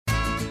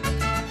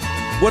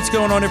What's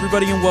going on,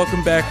 everybody, and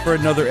welcome back for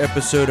another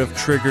episode of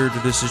Triggered.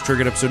 This is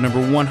Triggered episode number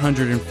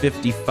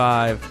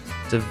 155.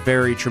 It's a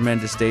very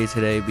tremendous day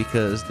today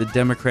because the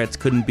Democrats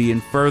couldn't be in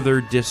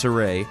further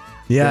disarray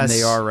than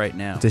they are right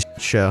now. This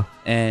show.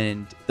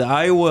 And the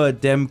Iowa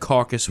Dem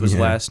caucus was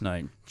last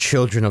night.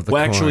 Children of the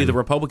corn. Actually, the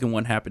Republican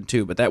one happened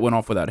too, but that went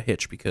off without a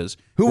hitch because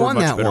Who we're won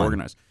much that better one?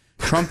 organized.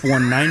 Trump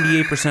won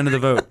 98% of the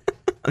vote.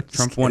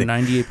 Trump won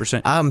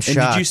 98%. I'm And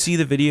shocked. did you see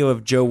the video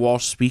of Joe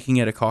Walsh speaking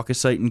at a caucus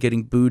site and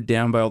getting booed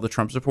down by all the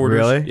Trump supporters?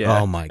 Really? Yeah.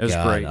 Oh my it was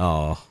god. great.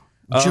 Oh.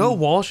 Joe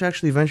Walsh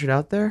actually ventured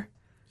out there?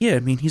 Yeah, I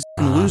mean, he's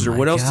a loser. my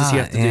What else does he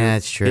God. have to do? Yeah,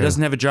 that's true. He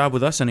doesn't have a job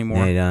with us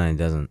anymore. No, he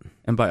doesn't.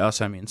 And by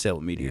us, I mean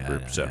Salem Media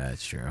Group. So, Yeah,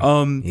 that's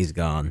true. He's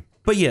gone.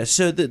 But yeah,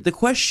 so the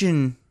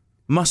question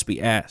must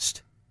be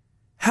asked.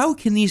 How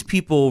can these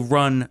people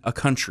run a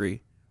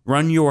country,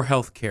 run your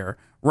healthcare,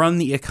 run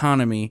the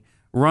economy,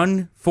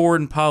 run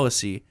foreign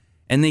policy,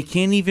 and they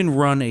can't even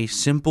run a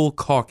simple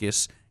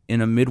caucus in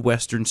a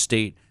Midwestern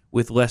state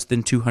with less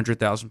than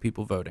 200,000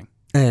 people voting?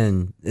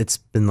 And it's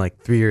been like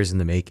 3 years in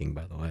the making,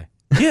 by the way.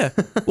 Yeah.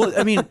 Well,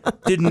 I mean,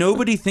 did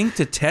nobody think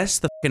to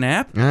test the fucking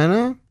app? I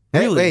know. Hey,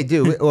 Really? wait,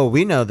 dude. Well,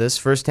 we know this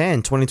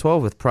firsthand.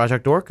 2012 with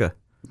Project Orca.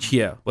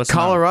 Yeah. Let's not.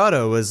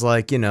 Colorado was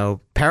like,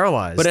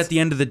 paralyzed. But at the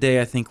end of the day,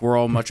 I think we're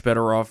all much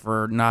better off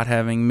for not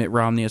having Mitt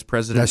Romney as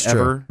president That's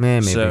ever. true.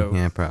 Man, maybe. So,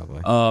 yeah,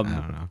 probably. I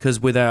don't know. because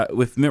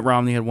if Mitt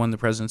Romney had won the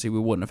presidency, we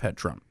wouldn't have had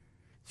Trump.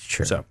 It's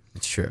true. So,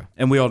 It's true.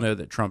 and we all know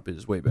that Trump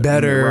is way better.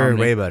 than Mitt Romney.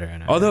 Way better. I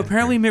know. Although Yeah.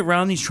 apparently Mitt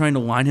Romney's trying to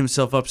line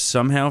himself up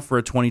somehow for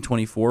a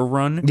 2024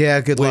 run. Yeah,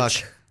 good luck.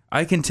 Which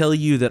I can tell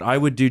you that I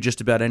would do just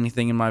about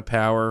anything in my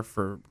power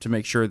to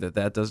make sure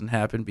that doesn't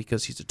happen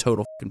because he's a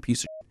total fucking piece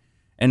of shit.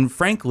 And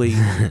frankly,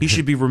 he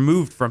should be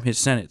removed from his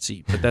Senate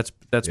seat. But that's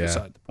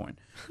beside the point.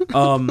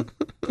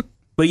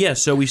 But yeah,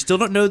 so we still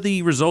don't know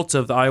the results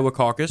of the Iowa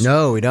caucus.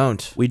 No, we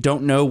don't. We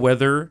don't know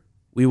whether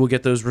we will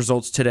get those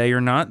results today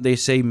or not. They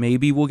say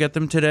maybe we'll get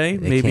them today,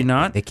 maybe can't-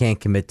 not. They can't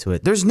commit to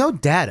it. There's no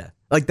data.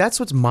 Like, that's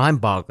what's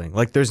mind-boggling.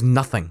 Like, there's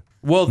nothing.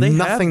 Well, they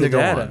nothing have the to go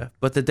data, on.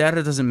 but the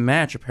data doesn't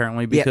match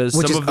apparently because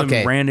which some is- of them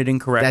okay. ran it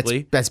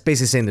incorrectly. That's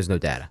basically saying there's no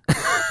data.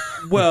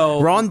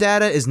 Well, Wrong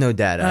data is no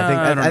data.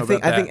 I don't know I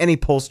think about that. any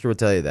pollster would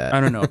tell you that.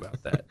 I don't know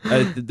about that.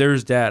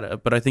 There's data,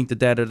 but I think the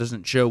data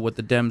doesn't show what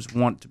the Dems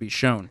want to be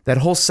shown. That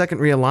whole second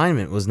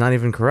realignment was not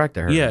even correct,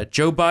 I heard. Yeah,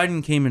 Joe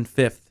Biden came in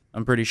 5th,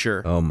 I'm pretty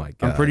sure. Oh my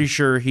god. I'm pretty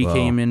sure he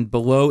came in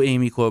below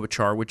Amy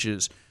Klobuchar, which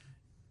is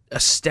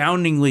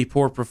astoundingly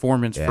poor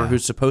performance for Yeah.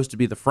 who's supposed to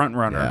be the front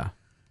runner. Yeah.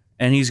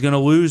 And he's going to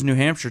lose New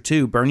Hampshire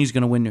too. Bernie's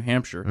going to win New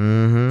Hampshire.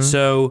 Mm-hmm.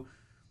 So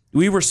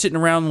we were sitting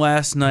around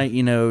last night,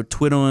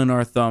 twiddling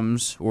our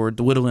thumbs, or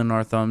dwiddling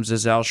our thumbs,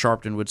 as Al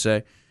Sharpton would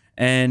say.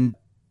 And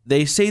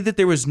they say that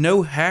there was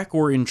no hack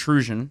or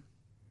intrusion,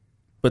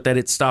 but that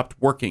it stopped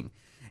working.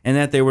 And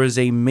that there was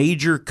a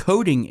major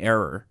coding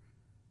error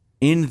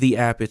in the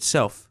app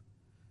itself.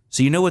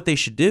 So you know what they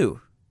should do?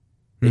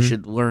 They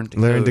should learn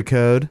to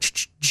code.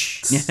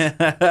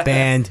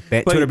 Banned.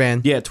 Twitter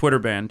banned. Yeah, Twitter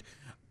banned.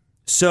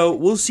 So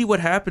we'll see what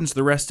happens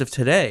the rest of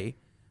today.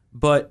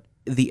 But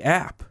the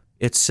app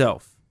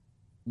itself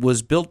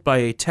was built by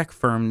a tech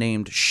firm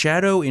named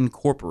Shadow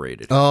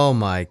Incorporated. Oh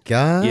my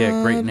god.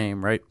 Yeah, great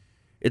name, right?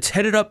 It's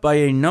headed up by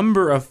a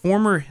number of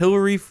former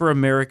Hillary for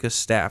America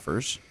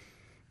staffers.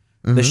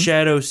 The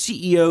Shadow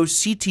CEO,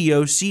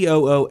 CTO,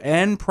 COO,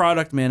 and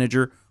product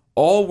manager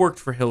all worked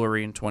for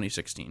Hillary in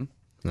 2016.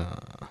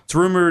 It's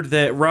rumored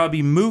that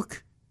Robbie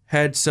Mook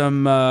had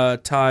some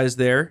ties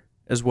there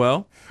as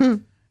well.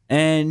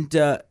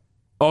 And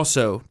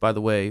also, by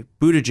the way,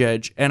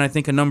 Buttigieg and I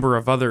think a number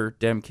of other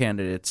Dem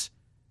candidates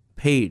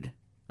paid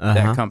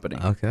that company.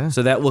 Okay.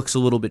 So that looks a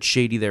little bit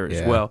shady there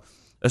as well.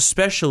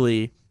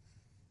 Especially,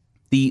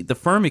 the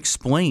firm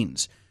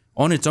explains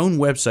on its own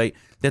website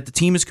that the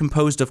team is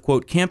composed of,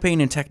 quote, campaign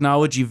and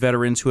technology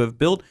veterans who have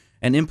built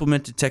and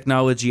implemented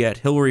technology at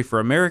Hillary for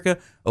America,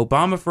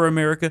 Obama for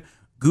America,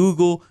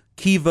 Google,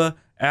 Kiva,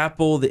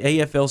 Apple, the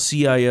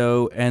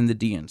AFL-CIO, and the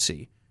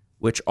DNC,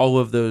 which all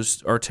of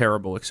those are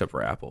terrible except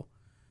for Apple.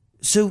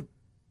 So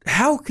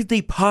how could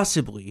they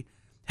possibly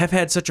have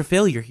had such a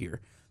failure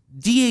here?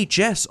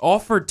 DHS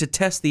offered to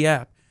test the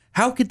app.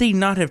 How could they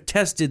not have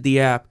tested the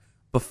app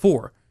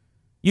before?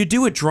 You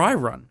do a dry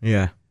run.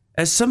 Yeah.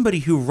 As somebody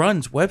who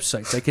runs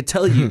websites, I could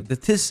tell you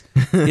that this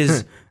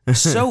is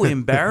so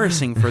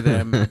embarrassing for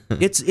them.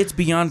 It's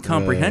beyond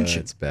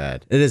comprehension. It's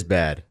bad. It is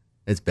bad.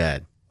 It's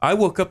bad. I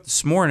woke up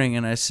this morning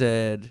and I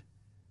said,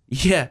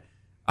 yeah,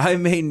 I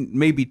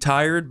may be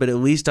tired, but at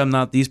least I'm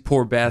not these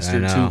poor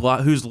bastards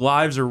whose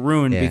lives are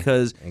ruined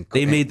because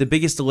they made the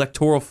biggest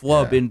electoral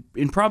flub in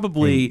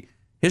probably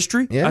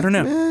history. Yeah. I don't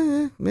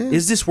know.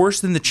 Is this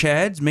worse than the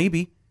Chads?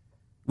 Maybe.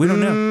 We don't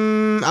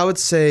know. I would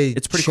say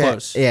It's pretty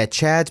close. Yeah,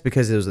 Chad's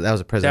because that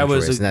was a presidential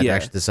race, and that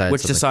actually decided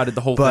which something. decided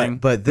the whole thing.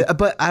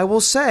 But I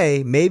will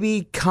say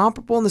maybe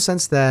comparable in the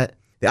sense that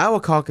the Iowa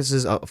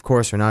caucuses, of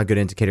course, are not a good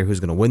indicator who's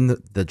going to win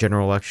the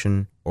general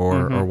election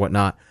or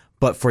whatnot.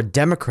 But for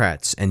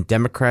Democrats and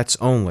Democrats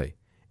only,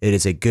 it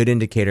is a good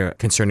indicator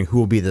concerning who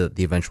will be the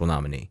eventual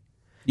nominee.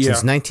 Yeah.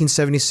 Since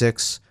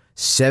 1976,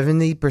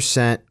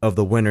 70% of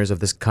the winners of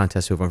this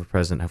contest who have run for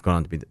president have gone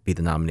on to be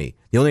the nominee.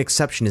 The only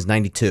exception is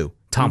 92.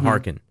 Tom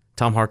Harkin.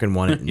 Tom Harkin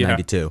won it in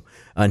 92.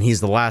 And he's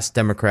the last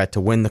Democrat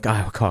to win the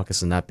Iowa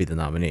caucus and not be the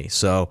nominee.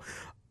 So,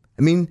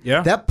 I mean,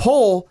 that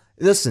poll,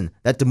 listen,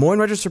 that Des Moines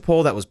Register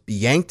poll that was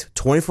yanked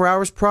 24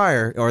 hours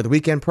prior or the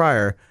weekend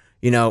prior,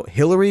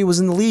 Hillary was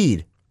in the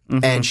lead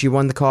and she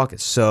won the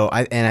caucus. So,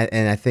 I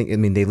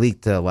think, they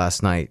leaked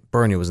last night.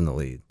 Bernie was in the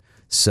lead.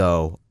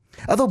 So,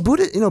 although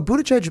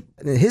Buttigieg,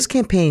 his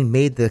campaign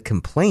made the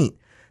complaint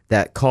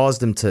that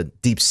caused him to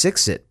deep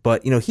six it,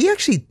 but he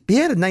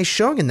had a nice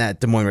showing in that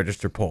Des Moines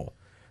Register poll.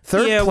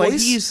 Third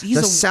place, he's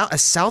a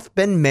South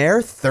Bend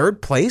mayor,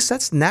 third place.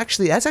 That's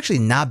actually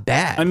not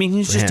bad. I mean,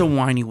 he's just a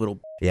whiny little.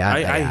 Yeah,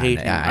 I hate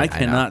him. I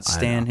cannot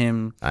stand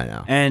him. I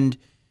know. And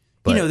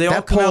but they all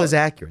that poll is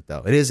accurate,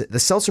 though. It is. The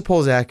Seltzer poll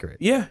is accurate.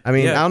 Yeah. I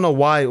mean, I don't know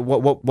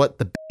what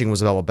the bitching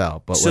was all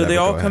about, but so whatever, they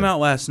all come out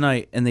last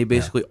night and they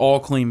basically all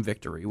claim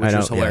victory, which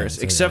is hilarious,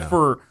 except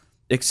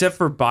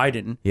for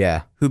Biden,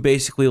 who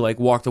basically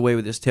walked away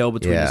with his tail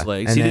between his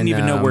legs. And he didn't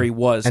even know where he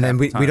was. And then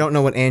we don't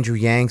know what Andrew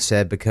Yang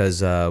said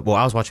because, I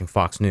was watching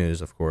Fox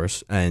News, of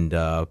course, and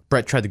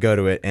Brett tried to go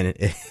to it, and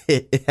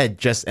it had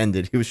just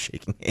ended. He was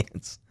shaking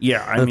hands.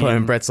 Yeah,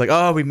 and Brett's like,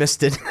 "Oh, we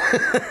missed it."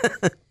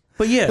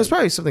 But yeah, it was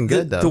probably something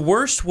good though. The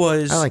worst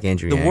was I like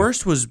Andrew Yang. The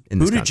worst was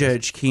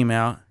Buttigieg came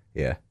out,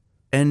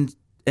 and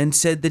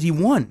said that he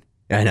won.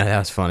 I know, that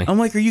was funny. I'm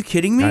like, are you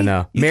kidding me? I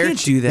know. You can't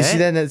do that. You see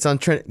that? It's on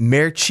trend.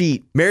 Mayor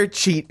cheat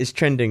is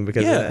trending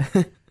because of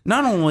that.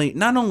 Not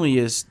only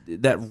is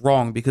that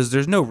wrong because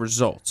there's no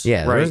results.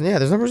 Yeah, right.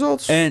 There's no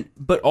results.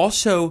 But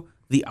also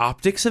the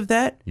optics of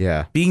that.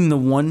 Yeah. Being the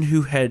one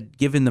who had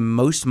given the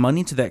most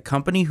money to that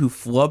company who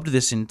flubbed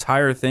this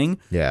entire thing.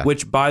 Yeah.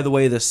 Which, by the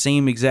way, the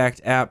same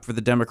exact app for the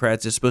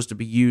Democrats is supposed to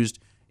be used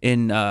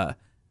in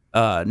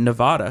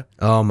Nevada.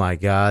 Oh my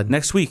God.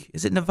 Next week.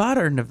 Is it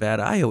Nevada or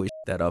Nevada? I always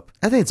that up.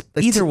 I think it's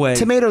either way.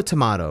 Tomato.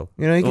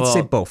 You can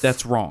say both.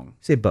 That's wrong.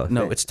 Say both.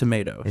 No, it's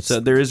tomato. So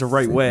there is a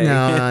right way.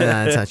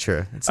 No, it's not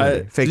true. It's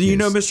fake do news. you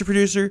know, Mr.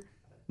 Producer?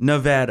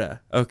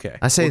 Nevada. Okay.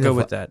 We'll go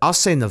with that. I'll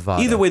say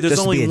Nevada. Either way, there's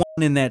only one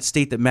in that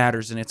state that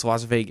matters, and it's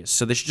Las Vegas.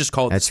 So they should just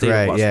call it the state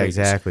of Las Vegas. Yeah,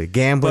 exactly.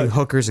 Gambling,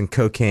 hookers, and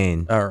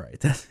cocaine. All right.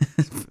 That's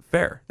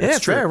fair. That's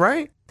true. Fair,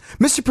 right?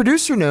 Mr.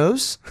 Producer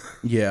knows.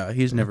 Yeah,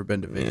 he's never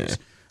been to Vegas.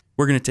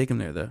 We're going to take him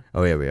there, though.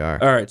 Oh, yeah, we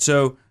are. All right.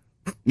 So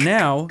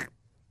now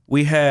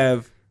we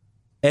have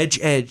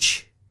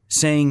Edge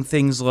saying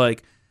things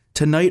like,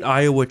 tonight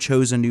Iowa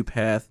chose a new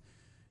path.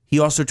 He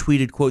also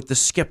tweeted, quote, the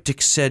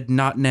skeptics said,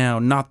 not now,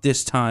 not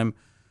this time.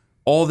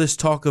 All this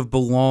talk of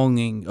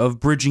belonging, of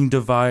bridging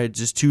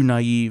divides is too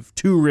naive,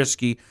 too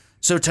risky.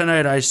 So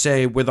tonight I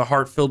say, with a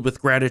heart filled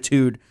with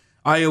gratitude,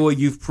 Iowa,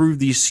 you've proved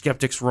these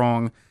skeptics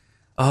wrong.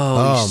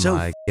 Oh, he's so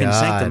fucking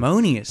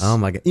sanctimonious. Oh,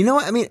 my God. You know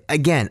what? I mean,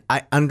 again,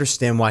 I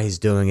understand why he's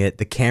doing it.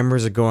 The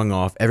cameras are going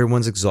off.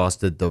 Everyone's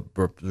exhausted. The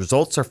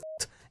results are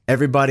f***ed.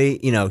 Everybody,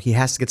 he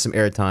has to get some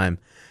airtime.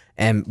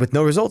 And with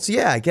no results,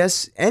 I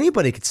guess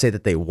anybody could say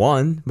that they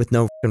won with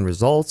no f***ing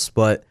results,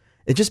 but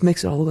it just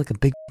makes it all look like a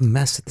big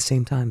mess at the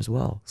same time as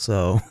well.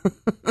 So,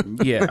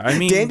 yeah, I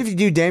mean, damned if you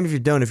do, damned if you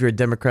don't. If you're a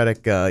Democratic,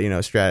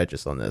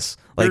 strategist on this,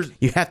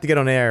 you have to get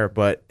on air,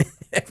 but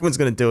everyone's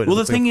going to do it. Well,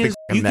 the thing is,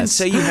 you can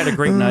say you had a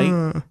great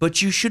night,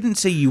 but you shouldn't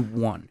say you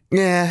won.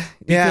 Yeah,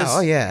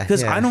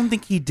 because I don't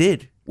think he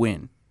did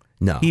win.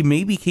 No, he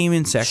maybe came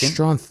in second,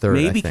 strong third.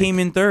 Maybe came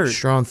in third,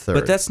 strong third,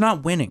 but that's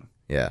not winning.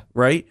 Yeah,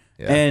 right.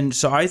 Yeah. And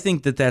so I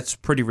think that that's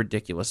pretty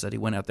ridiculous that he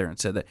went out there and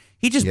said that.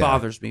 He just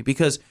bothers me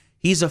because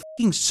he's a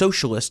fucking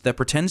socialist that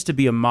pretends to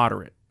be a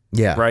moderate.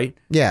 Yeah. Right?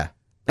 Yeah.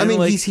 And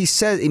he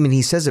says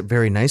it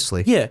very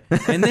nicely. Yeah.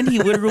 And then he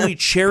literally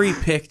cherry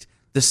picked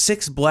the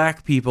 6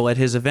 black people at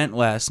his event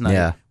last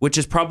night, which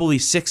is probably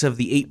 6 of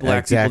the 8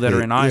 black people that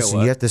are in Listen,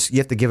 Iowa. You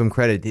have to give him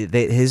credit.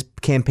 His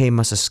campaign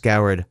must have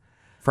scoured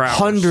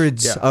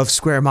hundreds of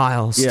square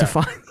miles to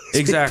find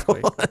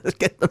exactly.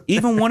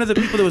 Even one of the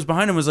people that was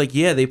behind him was like,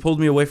 "Yeah, they pulled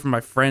me away from my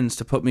friends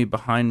to put me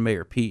behind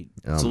Mayor Pete."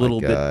 It's a little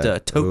bit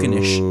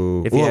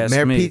tokenish, if you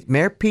ask me.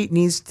 Mayor Pete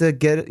needs to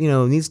get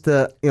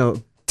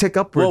tick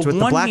upwards with the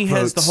black votes. He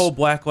has the whole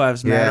Black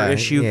Lives Matter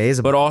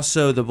issue, but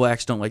also the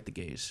blacks don't like the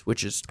gays,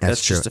 which is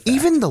that's just a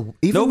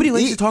fact. Nobody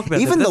likes to talk about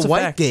that. Even the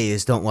white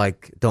gays don't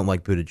like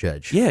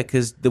Buttigieg. Yeah,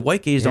 because the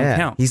white gays don't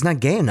count. He's not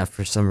gay enough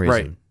for some reason.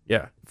 Right.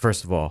 Yeah.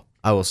 First of all,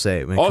 I will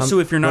say. Also,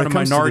 if you're not a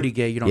minority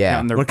gay, you don't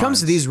count in their When it comes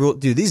to these rules,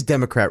 dude, these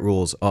Democrat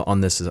rules on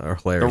this are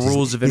hilarious. The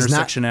rules of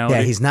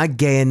intersectionality. He's not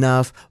gay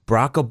enough.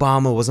 Barack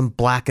Obama wasn't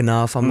black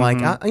enough. I'm like,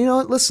 you know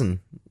what?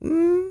 Listen,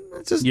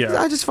 I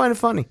just find it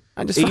funny.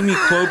 Amy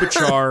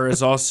Klobuchar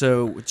is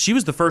also. She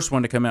was the first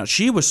one to come out.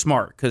 She was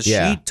smart because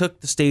she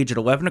took the stage at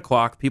 11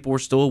 o'clock. People were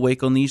still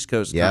awake on the East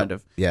Coast, kind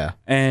of. Yeah.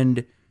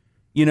 And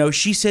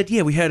she said,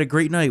 "Yeah, we had a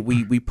great night.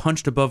 We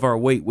punched above our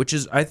weight," which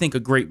is, I think, a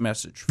great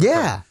message.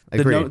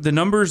 The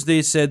numbers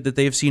they said that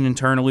they've seen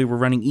internally were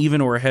running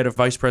even or ahead of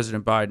Vice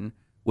President Biden,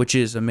 which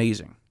is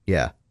amazing.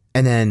 Yeah.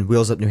 And then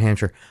Wheels Up New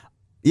Hampshire.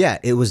 Yeah,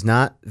 it was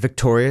not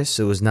victorious.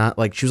 It was not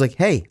like she was like,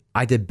 "Hey,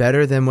 I did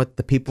better than what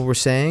the people were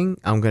saying.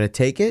 I'm going to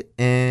take it,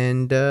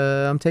 and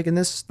I'm taking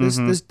this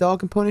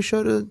dog and pony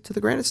show to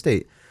the Granite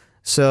State."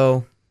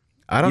 So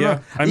I don't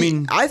know. I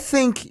mean, I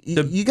think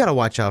you got to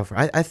watch out for.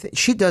 I think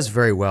she does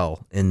very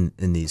well in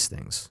these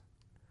things,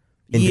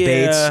 in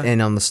debates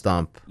and on the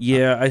stump.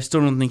 Yeah, I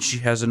still don't think she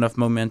has enough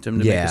momentum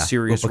to make a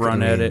serious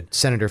run at it.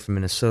 Senator from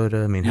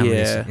Minnesota. I mean, how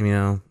many? You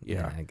know,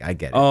 I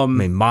get it. I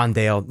mean,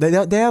 Mondale.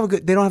 They have a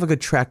good. They don't have a good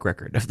track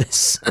record of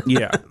this.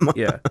 Yeah.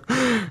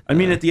 I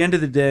mean, at the end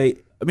of the day,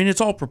 I mean,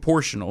 it's all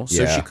proportional,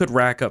 so she could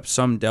rack up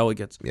some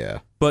delegates. Yeah.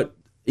 But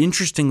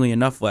interestingly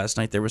enough, last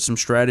night there was some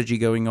strategy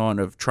going on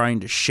of trying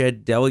to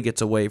shed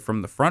delegates away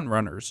from the front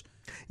runners.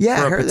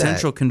 Yeah, for a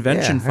potential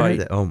convention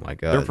fight. Oh my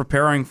god, they're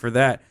preparing for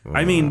that.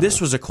 I mean,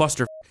 this was a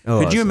cluster.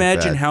 Could you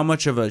imagine how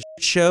much of a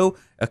show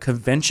a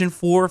convention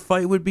floor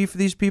fight would be for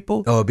these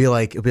people? Oh, it'd be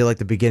like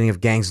the beginning of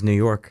Gangs of New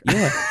York.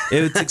 Yeah,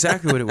 it's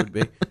exactly what it would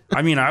be.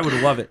 I mean, I would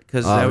love it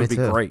because that would be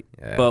great.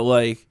 Yeah. But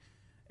like,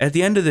 at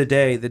the end of the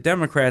day, the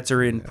Democrats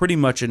are in pretty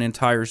much an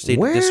entire state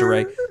of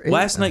disarray.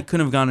 Last night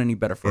couldn't have gone any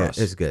better for us.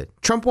 It's good.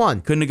 Trump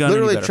won. Couldn't have gone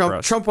any better for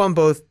us. Trump won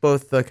both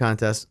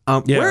contests.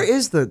 Where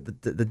is the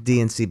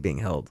DNC being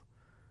held?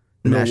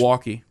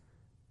 Milwaukee.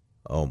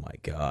 Oh my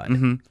god.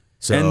 Mm-hmm.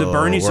 So and the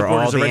Bernie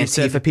supporters already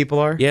said that people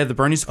are. Yeah, the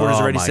Bernie supporters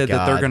already said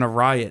that they're going to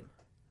riot.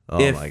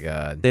 Oh my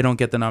god. They don't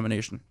get the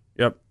nomination.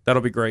 Yep,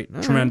 that'll be great.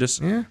 Tremendous.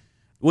 Yeah.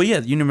 Well, yeah,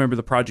 you remember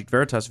the Project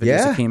Veritas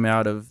videos that came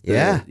out of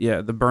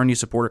the Bernie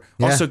supporter.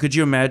 Yeah. Also, could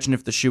you imagine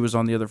if the shoe was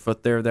on the other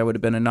foot there? That would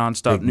have been a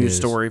nonstop news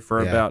story for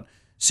about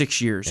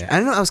 6 years. Yeah. I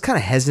don't know. I was kind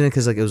of hesitant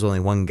because like it was only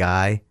one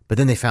guy, but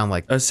then they found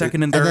like a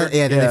second and third.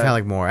 Then they found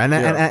like more. And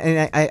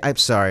I'm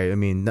sorry. I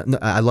mean,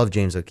 I love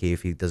James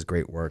O'Keefe. He does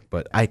great work,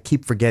 but I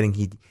keep forgetting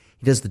he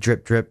does the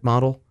drip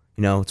model.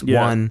 You know, it's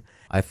one.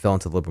 I fell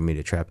into the liberal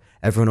media trap.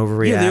 Everyone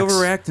overreacts. Yeah, they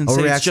overreact and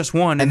say it's just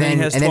one, and then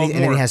he has 12 more.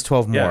 And then he has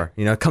 12 more.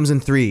 You know, it comes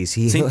in threes.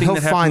 Same thing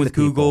that happened with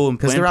Google and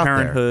Planned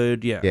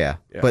Parenthood. Yeah.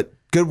 But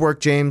good work,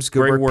 James.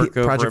 Good work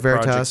Project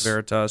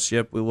Veritas.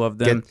 Yep, we love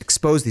them.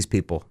 Expose these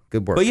people.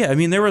 Good work. But yeah, I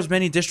mean, there was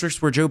many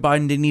districts where Joe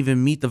Biden didn't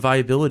even meet the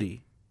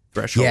viability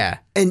threshold. Yeah,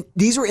 and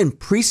these were in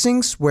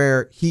precincts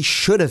where he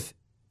should have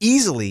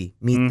easily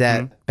meet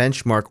that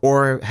benchmark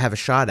or have a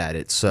shot at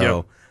it.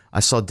 So I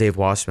saw Dave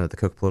Wasserman at the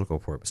Cook Political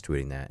Report was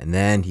tweeting that, and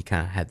then he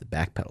kind of had to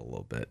backpedal a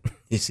little bit.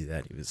 You see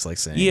that? He was like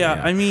saying,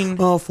 I mean,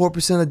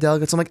 4% of the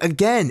delegates. I'm like,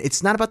 again,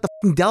 it's not about the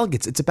fucking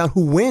delegates. It's about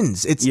who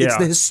wins. It's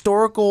the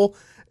historical,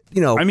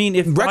 I mean,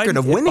 if record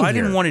of winning. If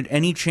Biden wanted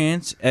any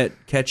chance at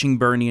catching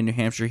Bernie in New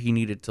Hampshire, he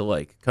needed to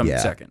like come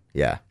second.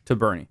 To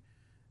Bernie.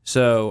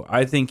 So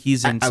I think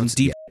he's in some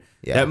deep.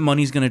 That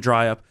money's going to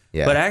dry up.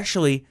 But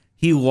actually,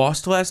 he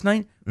lost last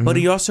night, but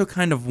he also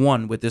kind of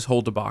won with this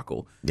whole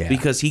debacle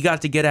because he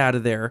got to get out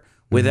of there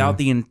without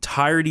the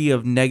entirety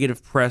of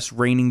negative press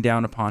raining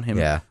down upon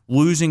him,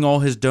 losing all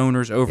his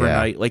donors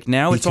overnight. Like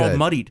now it's all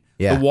muddied.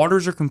 The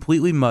waters are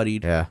completely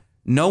muddied.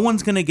 No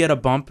one's going to get a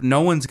bump.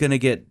 No one's going to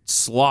get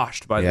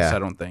sloshed by this, I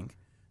don't think.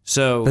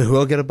 So, but who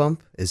will get a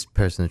bump is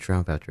President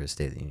Trump after his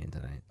State of the Union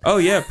tonight. Oh,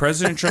 yeah.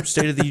 President Trump's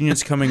State of the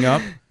Union's coming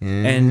up.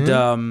 And,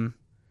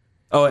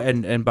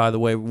 and by the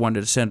way, we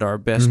wanted to send our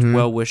best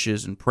well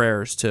wishes and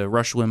prayers to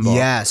Rush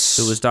Limbaugh,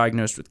 who was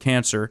diagnosed with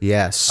cancer.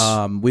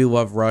 We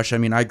love Rush. I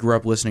mean, I grew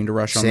up listening to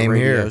Rush on the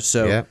radio. Here.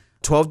 So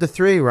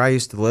 12-3, where I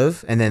used to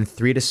live, and then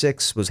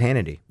 3-6 was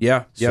Hannity.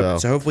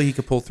 So hopefully he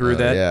could pull through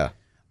that.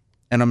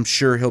 And I'm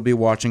sure he'll be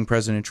watching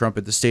President Trump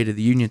at the State of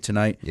the Union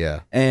tonight.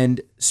 And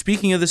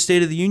speaking of the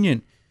State of the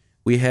Union,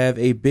 we have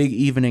a big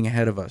evening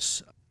ahead of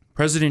us.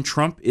 President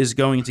Trump is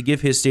going to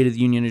give his State of the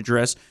Union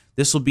address.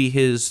 This will be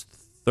his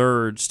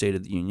third State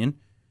of the Union,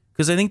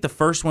 because I think the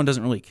first one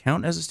doesn't really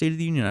count as a State of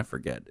the Union. I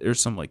forget.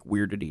 There's some like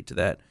weirdity to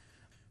that.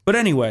 But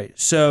anyway,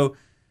 so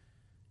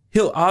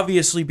he'll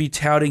obviously be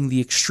touting the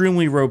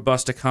extremely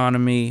robust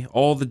economy,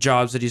 all the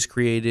jobs that he's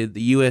created,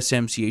 the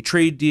USMCA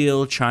trade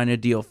deal, China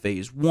deal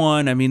phase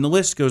 1. I mean, the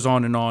list goes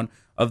on and on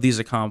of these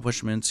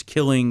accomplishments,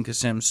 killing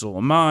Qasem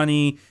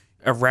Soleimani,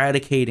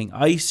 eradicating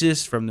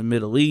ISIS from the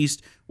Middle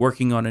East,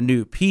 working on a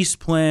new peace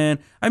plan.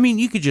 I mean,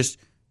 you could just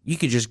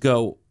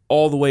go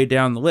all the way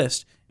down the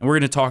list. And we're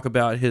going to talk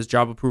about his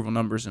job approval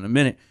numbers in a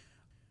minute.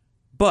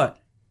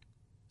 But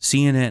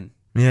CNN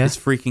is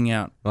freaking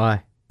out.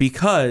 Why?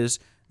 Because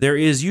there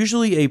is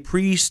usually a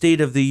pre-State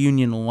of the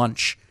Union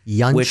lunch,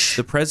 which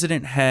the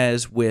president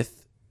has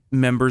with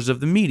members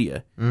of the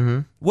media.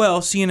 Well,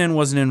 CNN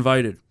wasn't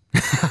invited.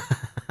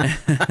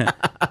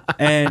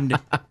 And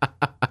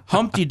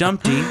Humpty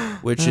Dumpty,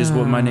 which is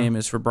what my name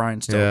is for Brian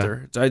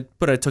Stelter,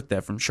 but I took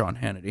that from Sean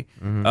Hannity.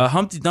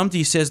 Humpty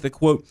Dumpty says that,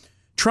 quote,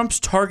 Trump's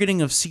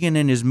targeting of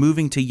CNN is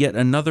moving to yet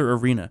another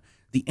arena,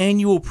 the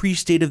annual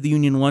pre-State of the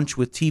Union lunch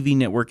with TV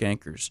network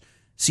anchors.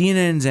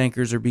 CNN's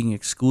anchors are being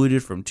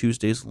excluded from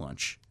Tuesday's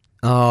lunch.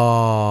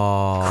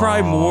 Oh.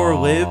 Cry more,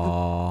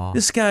 Lib.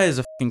 This guy is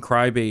a fucking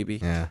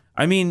crybaby.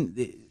 I mean,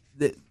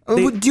 do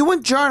you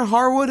want John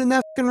Harwood in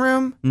that fucking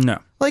room? No.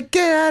 Like,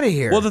 get out of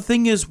here. Well, the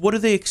thing is, what do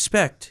they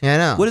expect? Yeah, I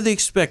know. What do they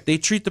expect? They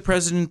treat the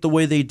president the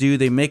way they do.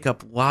 They make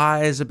up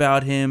lies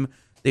about him.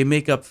 They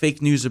make up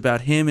fake news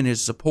about him and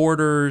his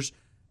supporters.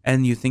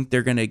 And you think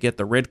they're going to get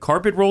the red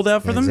carpet rolled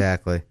out for them?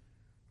 Exactly.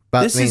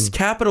 But This is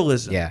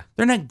capitalism. Yeah.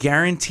 They're not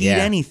guaranteed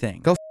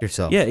anything. Go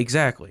yourself. Yeah,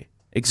 exactly.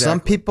 Some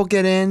people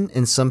get in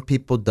and some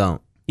people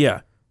don't.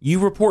 Yeah. You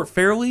report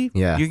fairly,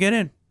 Yeah. you get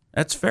in.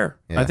 That's fair.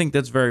 Yeah. I think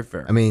that's very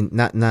fair. I mean,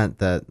 not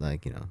that,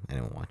 like,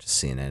 anyone watches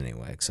CNN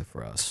anyway, except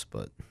for us,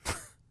 but...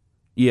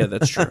 Yeah,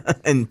 that's true.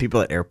 And people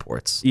at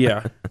airports.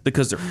 Yeah,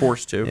 because they're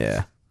forced to.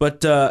 Yeah.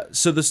 But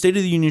so the State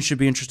of the Union should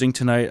be interesting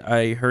tonight.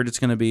 I heard it's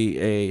going to be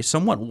a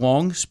somewhat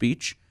long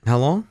speech, How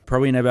long?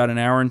 probably in about an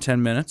hour and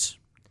 10 minutes.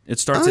 It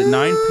starts at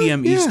 9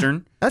 p.m. Yeah.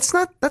 Eastern. That's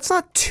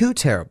not too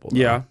terrible. Though.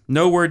 Yeah.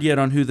 No word yet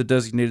on who the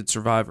designated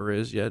survivor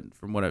is yet,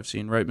 from what I've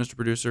seen, right, Mr.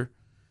 Producer?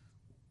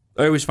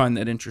 I always find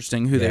that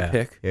interesting, who they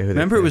pick. Yeah, who they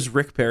Remember it pick. was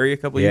Rick Perry a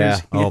couple Yeah.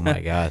 years? Oh, my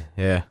God.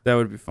 Yeah. That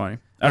would be funny.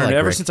 I don't like know.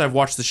 Ever Rick. since I've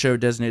watched the show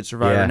Designated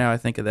Survivor, Yeah. now I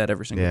think of that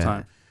every single Yeah.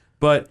 time.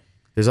 But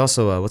There's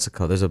also, what's it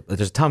called? There's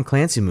a Tom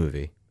Clancy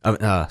movie.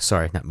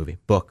 Sorry, not movie.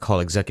 Book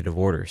called Executive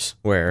Orders,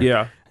 where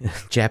yeah,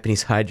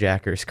 Japanese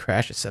hijackers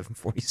crash a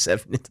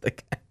 747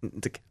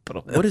 into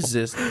Capitol Hill. what is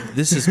this?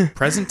 This is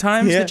present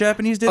times Yeah. the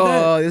Japanese did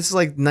Oh, that? this is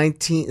like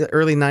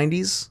early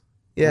 90s.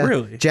 Yeah.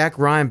 Really? Jack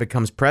Ryan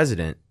becomes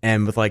president,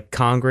 and with like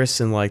Congress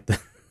and like the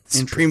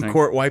Supreme Interesting.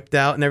 Court wiped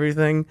out and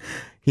everything,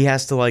 he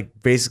has to like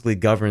basically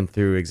govern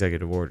through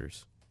executive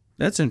orders.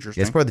 That's interesting.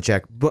 Yeah, it's part of the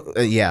Jack.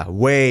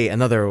 Way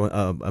another one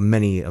of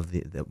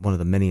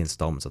the many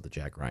installments of the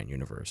Jack Ryan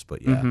universe.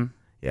 But yeah, Mm-hmm.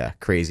 yeah,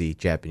 crazy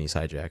Japanese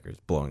hijackers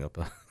blowing up,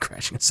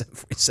 crashing a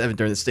 747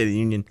 during the State of the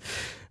Union.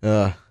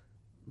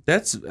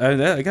 That's I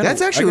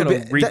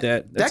gotta read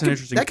that. That's an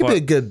interesting. That could plot. be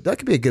a good. That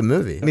could be a good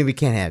movie. I mean, we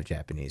can't have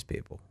Japanese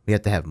people. We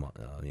have to have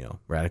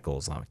radical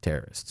Islamic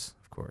terrorists,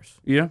 of course.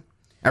 Yeah,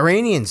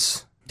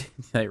 Iranians.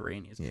 the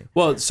Iranians. Yeah.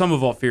 Well, Some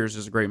of All Fears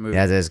is a great movie.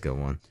 Yeah, that is a good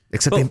one.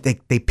 Except Well-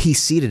 they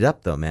PC'd it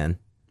up though, man.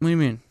 What do you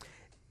mean?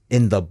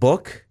 In the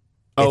book,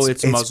 Oh,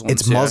 it's Muslims,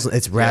 It's yeah. Muslim.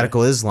 It's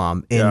radical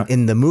Islam. Yeah.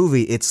 In the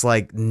movie, it's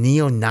like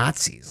neo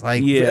Nazis.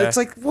 Like Yeah. it's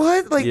like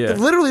what? Like Yeah.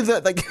 literally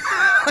the like.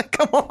 Like,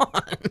 come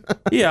on.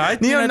 Yeah, I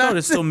thought it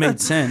Neo-Nazi. still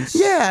made sense.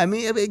 Yeah, I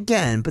mean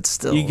again, but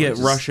still, You get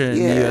just- Russia and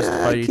the US to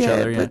fight each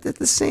other, yeah. But at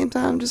the same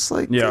time, just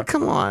like Yeah.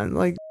 come on,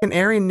 like an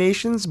Aryan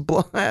nations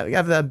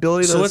have the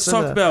ability. So to let's send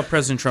talk a- about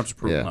President Trump's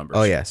approval Yeah. numbers.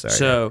 Oh, yeah, sorry,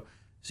 So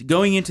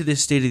going into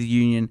this State of the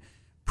Union,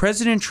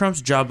 President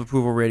Trump's job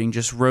approval rating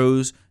just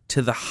rose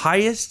to the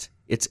highest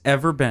it's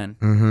ever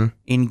been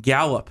in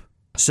Gallup.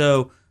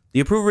 So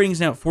the approval rating is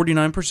now at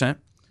 49%.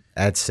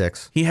 Add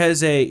 6. He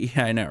has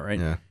I know, right?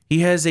 Yeah. He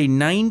has a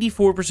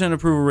 94%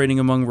 approval rating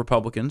among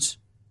Republicans,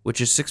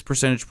 which is 6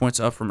 percentage points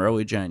up from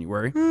early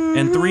January,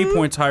 and 3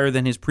 points higher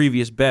than his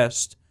previous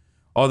best.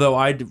 Although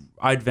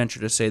I'd venture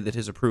to say that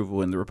his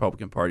approval in the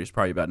Republican Party is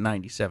probably about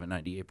 97,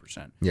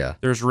 98%. Yeah.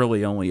 There's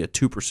really only a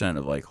 2%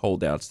 of like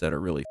holdouts that are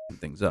really f***ing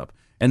things up.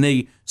 And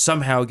they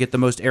somehow get the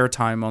most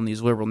airtime on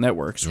these liberal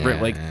networks,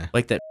 Yeah.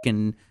 like that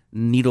f***ing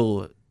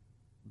needle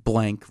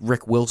blank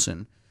Rick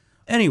Wilson.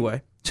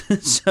 Anyway,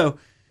 so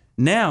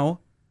now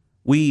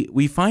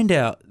we find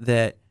out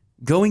that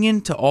going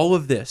into all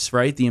of this,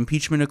 right, the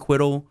impeachment,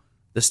 acquittal,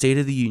 the State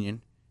of the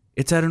Union,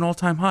 it's at an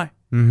all-time high.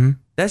 Mm-hmm.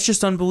 That's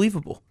just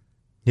unbelievable.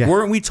 Yeah.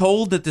 Weren't we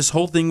told that this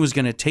whole thing was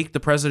going to take the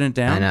president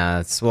down?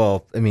 I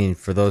know. I mean,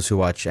 for those who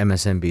watch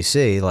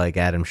MSNBC, like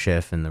Adam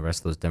Schiff and the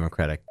rest of those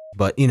Democratic,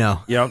 but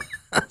Yep.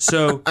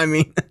 So, I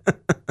mean,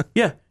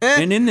 yeah.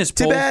 And in this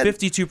too poll, bad.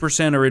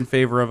 52% are in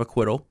favor of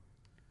acquittal.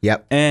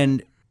 yep.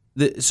 And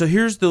so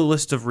here's the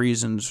list of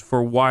reasons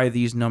for why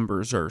these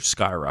numbers are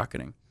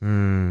skyrocketing.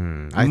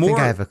 I think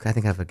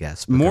I have a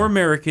guess. but More go.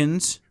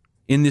 Americans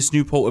in this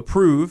new poll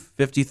approve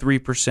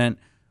 53%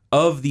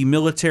 of the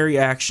military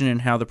action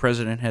and how the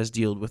president has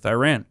dealt with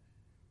Iran.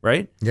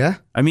 Right? Yeah.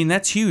 I mean,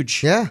 that's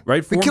huge. Yeah.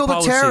 Right? We Foreign killed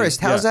policy, a terrorist.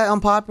 How's yeah. that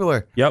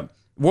unpopular? Yep.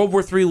 World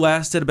War III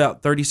lasted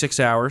about 36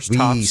 hours We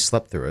tops.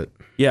 slept through it.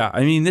 Yeah,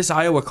 I mean, this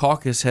Iowa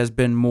caucus has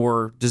been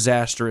more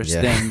disastrous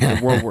Yeah.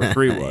 than World War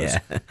III was.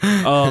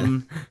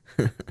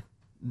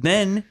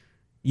 Then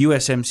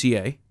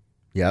USMCA,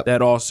 Yep.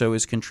 that also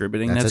is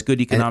contributing. That's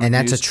good economic and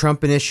that's news. a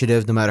Trump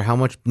initiative. No matter how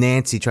much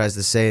Nancy tries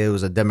to say it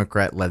was a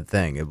Democrat-led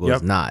thing, it was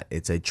Yep. not.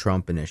 It's a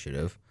Trump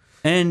initiative.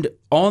 And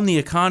on the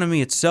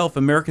economy itself,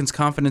 Americans'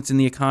 confidence in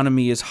the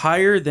economy is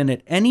higher than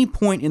at any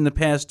point in the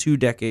past 2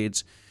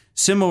 decades.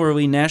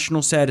 Similarly,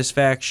 national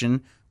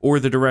satisfaction, or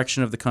the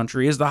direction of the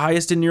country, is the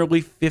highest in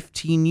nearly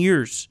 15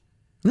 years.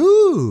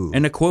 Ooh.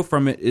 And a quote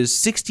from it is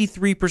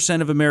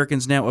 63% of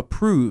Americans now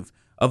approve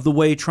of the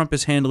way Trump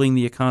is handling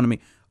the economy,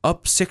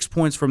 up 6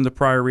 points from the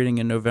prior reading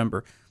in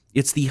November.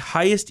 It's the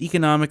highest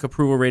economic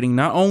approval rating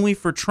not only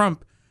for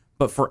Trump,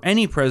 but for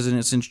any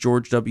president since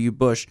George W.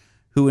 Bush,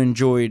 who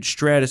enjoyed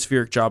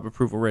stratospheric job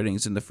approval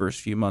ratings in the first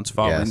few months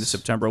following Yes. the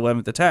September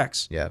 11th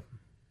attacks. Yeah.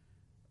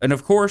 And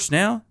of course,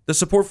 now the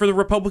support for the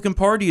Republican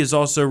Party is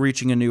also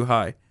reaching a new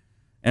high.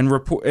 And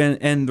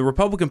the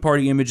Republican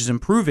Party image is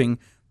improving,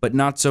 but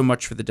not so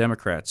much for the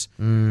Democrats.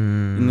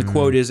 And the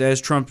quote is,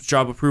 as Trump's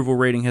job approval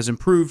rating has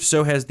improved,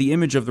 so has the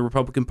image of the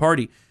Republican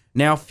Party.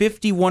 Now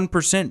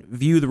 51%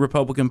 view the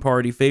Republican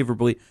Party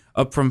favorably,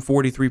 up from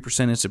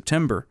 43% in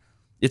September.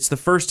 It's the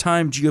first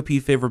time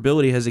GOP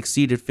favorability has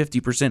exceeded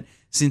 50%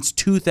 since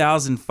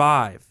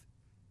 2005.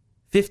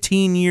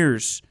 15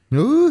 years.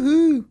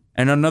 Woohoo!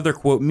 And another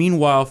quote,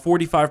 meanwhile,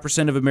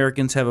 45% of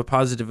Americans have a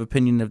positive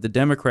opinion of the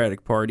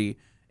Democratic Party,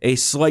 a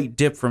slight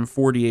dip from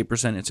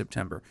 48% in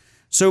September.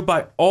 So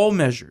by all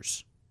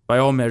measures,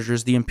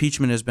 the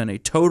impeachment has been a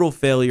total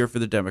failure for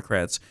the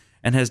Democrats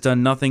and has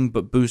done nothing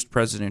but boost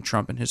President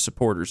Trump and his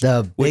supporters.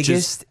 The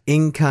biggest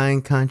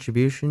in-kind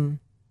contribution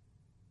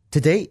to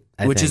date,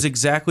 which is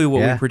exactly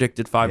what we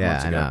predicted 5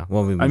 months ago. I know.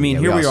 Well, I mean,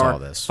 here we are,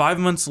 this. 5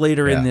 months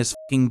later in this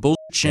fucking bullshit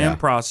sham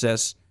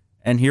process,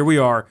 and here we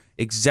are,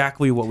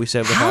 exactly what we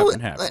said would happen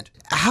happened.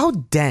 How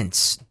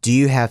dense do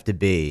you have to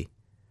be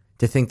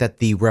to think that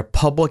the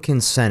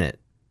Republican Senate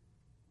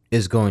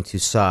is going to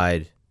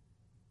side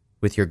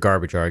with your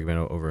garbage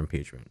argument over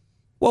impeachment?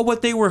 Well,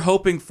 what they were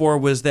hoping for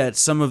was that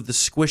some of the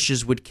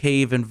squishes would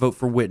cave and vote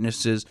for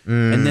witnesses,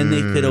 and then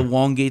they could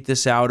elongate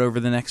this out over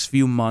the next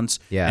few months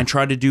and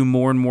try to do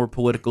more and more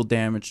political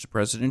damage to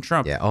President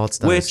Trump. Yeah, all it's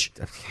done which,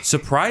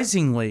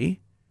 surprisingly,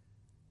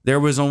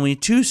 there was only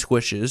 2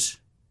 squishes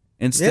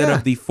instead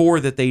of the 4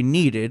 that they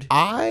needed.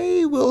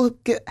 I will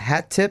give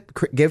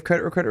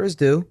credit where credit is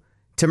due.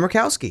 Tim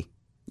Murkowski.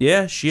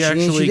 Yeah, she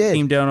actually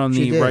came down on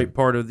the right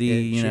part of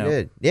the, she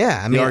did.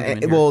 Yeah, I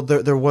mean, well,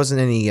 there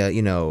wasn't any,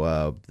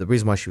 the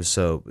reason why she was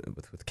so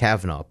with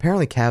Kavanaugh.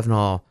 Apparently,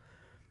 Kavanaugh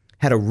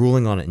had a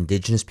ruling on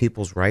indigenous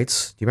people's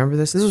rights. Do you remember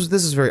this?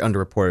 This is very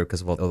underreported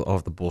because of all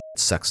of the bullshit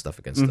sex stuff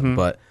against them.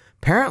 But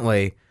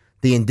apparently,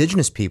 the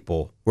indigenous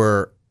people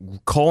were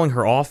calling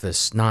her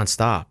office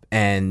nonstop,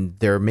 and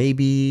there may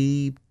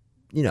be,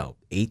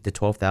 8,000 to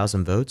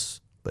 12,000 votes,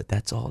 but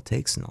that's all it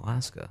takes in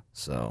Alaska.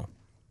 So.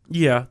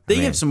 Yeah, they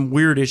have some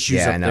weird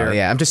issues up there.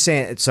 Yeah, I'm just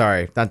saying.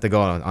 Sorry, not to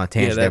go on a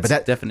tangent there, but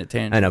that definite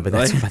tangent. I know, but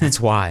that's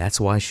why. That's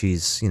why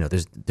she's.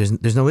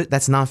 There's no.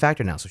 That's a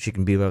non-factor now, so she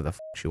can be whatever the f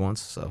she wants.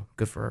 So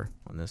good for her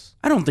on this.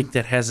 I don't think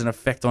that has an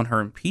effect on her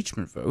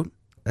impeachment vote.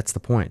 That's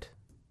the point.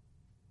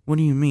 What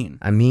do you mean?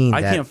 I mean,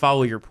 I can't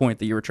follow your point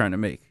that you were trying to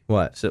make.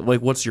 What? So,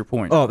 what's your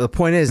point? Oh, the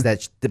point is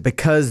that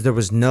because there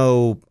was I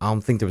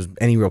don't think there was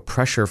any real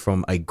pressure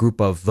from a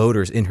group of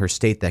voters in her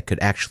state that could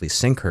actually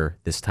sink her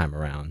this time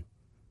around,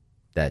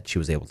 that she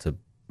was able to,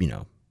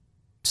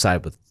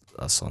 side with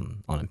us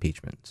on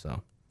impeachment.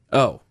 So.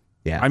 Oh.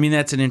 Yeah. I mean,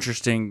 that's an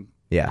interesting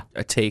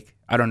take.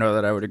 I don't know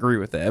that I would agree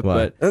with that,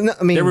 but no,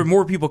 I mean, there were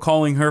more people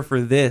calling her for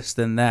this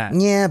than that.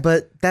 Yeah,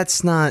 but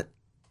that's not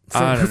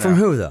from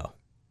who though?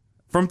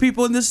 From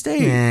people in the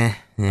state.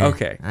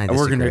 Okay.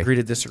 We're going to agree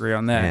to disagree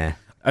on that. Yeah.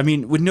 I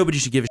mean, nobody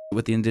should give a shit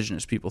what the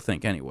indigenous people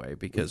think anyway,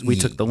 because we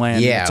took the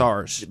land and it's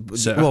ours.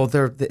 So. Well,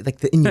 they're like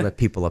the Inuit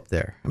people up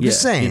there. I'm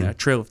just saying.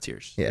 Trail of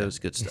Tears. Yeah. That was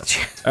good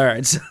stuff. All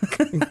right. So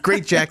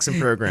Great Jackson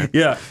program.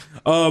 Yeah.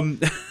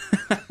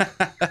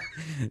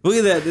 Look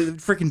at that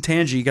freaking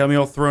tangent. You got me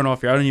all thrown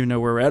off here. I don't even know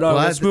where we're at.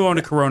 Let's move on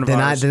to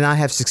coronavirus. Then I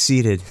have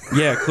succeeded.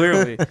 Yeah,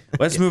 clearly.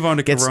 Let's move on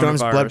to Get coronavirus.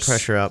 Storm's blood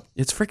pressure up.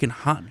 It's freaking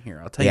hot in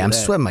here, I'll tell you Yeah, I'm that.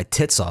 sweating my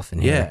tits off in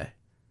here. Yeah.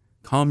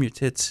 Calm your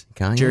tits.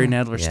 Jerry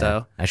Nadler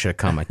style. I should have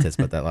calmed my tits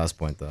about that last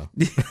point, though.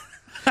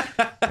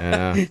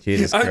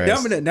 Jesus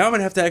Christ. Now I'm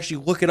gonna have to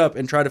actually look it up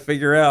and try to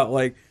figure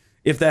out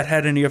if that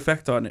had any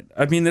effect on it.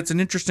 I mean, that's an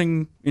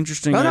interesting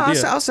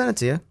idea. I'll send it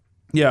to you.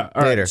 Yeah,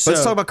 all later. Right, so,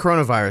 let's talk about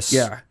coronavirus.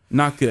 Yeah,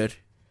 not good.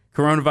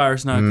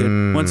 Coronavirus, not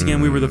good. Once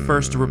again, we were the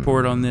first to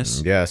report on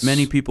this. Yes.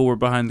 Many people were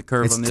behind the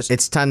curve on this.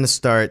 It's time to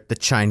start the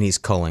Chinese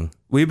culling.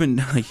 We've been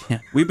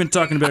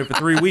talking about it for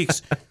 3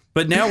 weeks,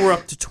 but now we're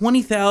up to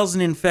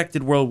 20,000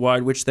 infected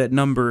worldwide, which that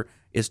number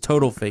is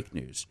total fake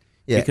news.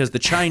 Yeah. Because the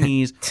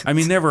Chinese, I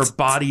mean, there were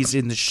bodies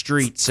in the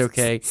streets,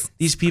 okay?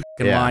 These people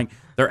are lying.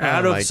 They're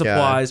out of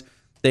supplies. God.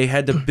 They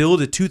had to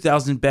build a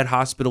 2,000-bed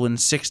hospital in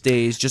 6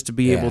 days just to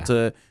be able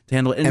to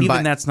handle it. And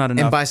even that's not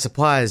enough. And by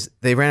supplies,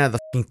 they ran out of the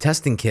fucking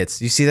testing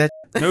kits. You see that?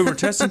 No more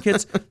testing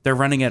kits. They're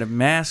running out of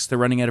masks. They're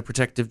running out of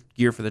protective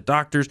gear for the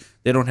doctors.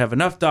 They don't have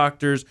enough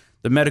doctors.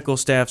 The medical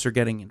staffs are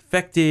getting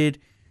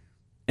infected.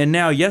 And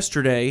now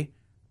yesterday,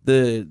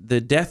 the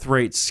death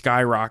rate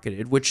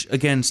skyrocketed, which,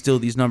 again, still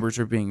these numbers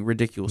are being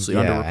ridiculously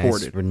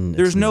underreported.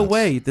 There's no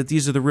way that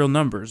these are the real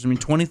numbers. I mean,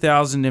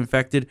 20,000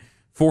 infected,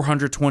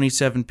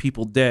 427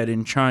 people dead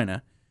in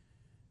China.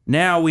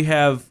 Now we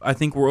have, I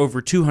think we're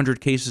over 200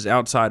 cases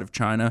outside of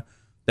China.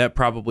 That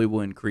probably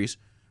will increase.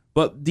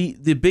 But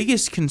the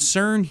biggest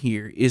concern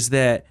here is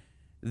that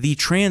the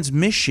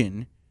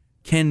transmission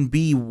can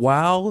be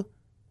while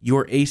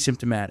you're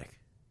asymptomatic.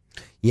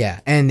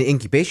 Yeah, and the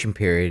incubation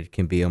period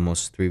can be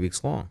almost 3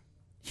 weeks long.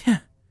 Yeah.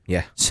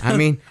 Yeah. So,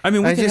 we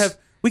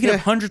could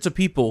have hundreds of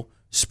people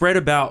spread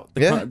about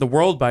the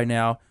world by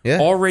now,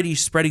 already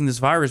spreading this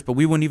virus, but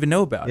we wouldn't even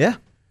know about it. Yeah.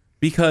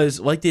 Because,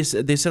 like they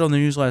said on the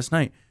news last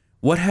night,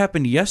 what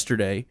happened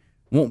yesterday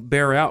won't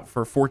bear out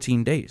for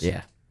 14 days.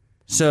 Yeah.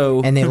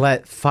 So and they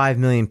let 5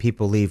 million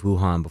people leave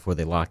Wuhan before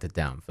they locked it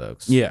down,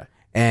 folks. Yeah.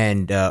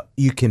 And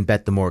you can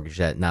bet the mortgage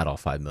that not all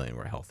 5 million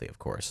were healthy, of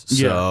course.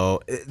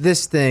 So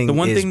this thing, the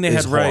one thing they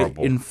had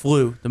horrible. right in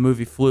Flu, the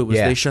movie Flu, was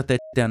they shut that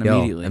down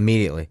immediately.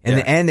 Immediately,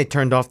 and they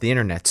turned off the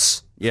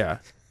internets. Yeah,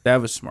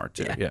 that was smart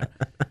too. Yeah,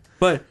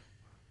 but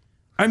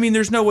I mean,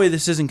 there's no way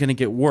this isn't going to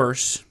get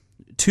worse.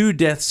 2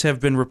 deaths have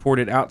been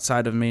reported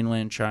outside of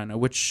mainland China,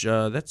 which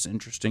that's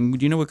interesting.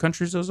 Do you know what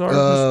countries those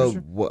are?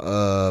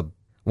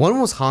 One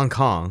was Hong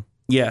Kong.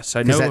 Yes,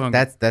 I know.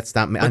 That's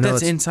not. But I know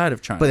that's inside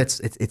of China. But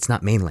it's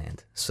not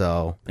mainland.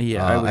 So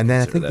yeah, and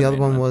then I think the other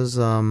one was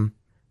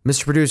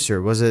Mr.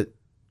 Producer. Was it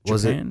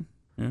Japan?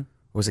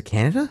 Was it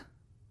Canada?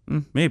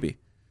 Maybe.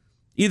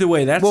 Either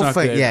way, that's not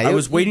good. Yeah, I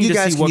was waiting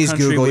to see what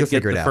country would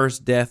get the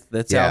first death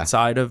that's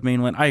outside of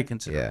mainland. I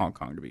consider Hong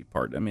Kong to be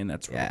part. I mean,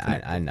 that's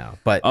I know,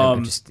 but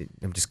I'm just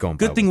going.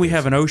 Good thing we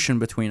have an ocean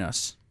between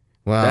us.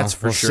 Well, that's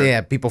for sure.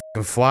 Yeah, people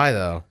can fly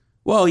though.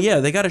 Well, yeah,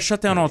 they got to shut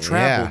down all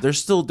travel. They're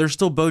still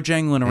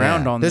bojangling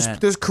around on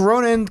that. There's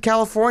Corona in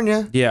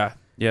California. Yeah,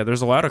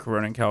 there's a lot of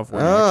Corona in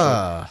California.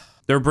 Actually.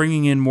 They're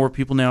bringing in more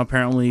people now,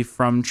 apparently,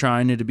 from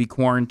China to be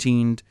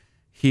quarantined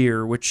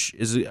here, which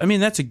is, I mean,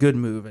 that's a good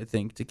move, I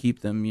think, to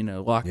keep them,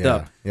 locked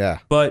up. Yeah.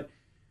 But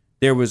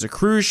there was a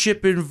cruise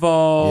ship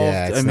involved.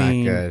 Yeah,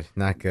 it's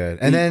not good.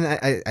 And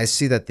then I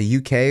see that the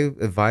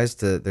UK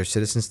advised their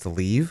citizens to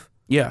leave.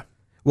 Yeah.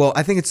 Well,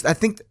 I think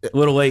a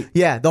little late.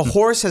 Yeah, the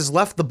horse has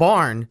left the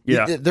barn.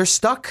 Yeah. They're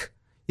stuck.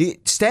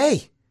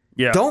 Stay.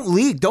 Yeah. Don't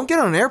leave. Don't get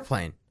on an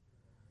airplane.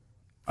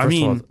 First I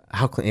mean, of all,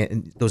 how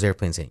clean? Those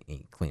airplanes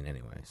ain't clean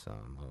anyway. So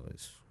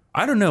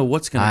I don't know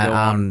what's going to go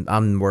on.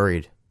 I'm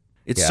worried.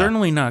 It's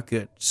certainly not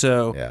good.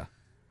 So,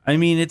 I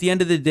mean, at the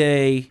end of the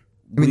day,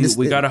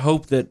 we got to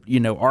hope that,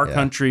 our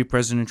country,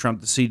 President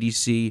Trump, the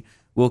CDC,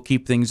 will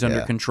keep things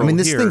under control. I mean,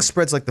 this thing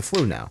spreads like the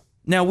flu now.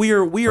 Now, we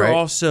are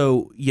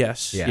also,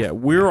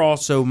 we're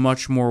also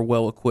much more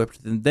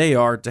well-equipped than they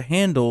are to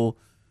handle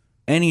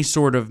any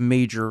sort of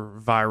major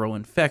viral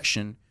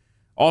infection.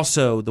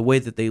 Also, the way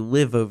that they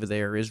live over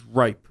there is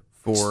ripe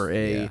for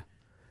an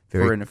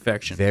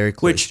infection. Very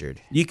cloistered.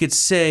 Which you could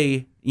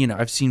say,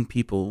 I've seen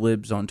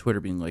libs on Twitter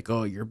being like,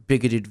 oh, your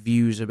bigoted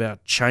views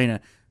about China.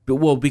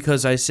 But,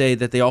 because I say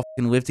that they all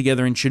fucking live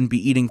together and shouldn't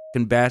be eating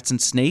fucking bats and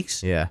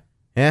snakes. Yeah.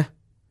 Yeah.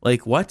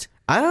 Like, what?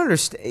 I don't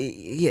understand.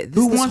 Yeah,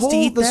 who wants to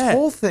eat this that?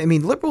 whole thing? I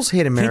mean, liberals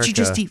hate America. Can't you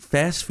just eat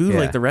fast food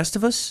like the rest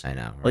of us? I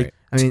know, right?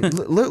 I mean,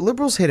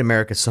 liberals hate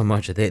America so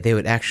much that they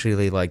would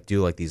actually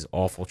do these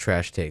awful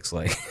trash takes.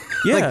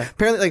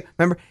 Apparently,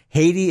 remember,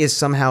 Haiti is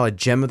somehow a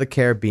gem of the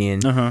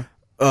Caribbean.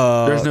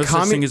 There's no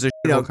such thing as a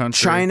country.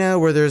 China,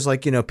 where there's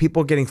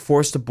people getting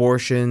forced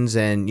abortions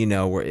and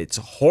where it's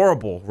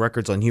horrible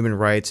records on human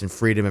rights and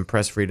freedom and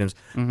press freedoms.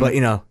 But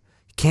you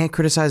can't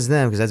criticize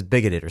them because that's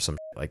bigoted or something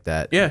like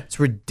that. Yeah. It's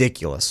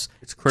ridiculous.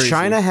 It's crazy.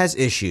 China has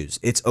issues.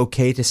 It's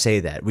okay to say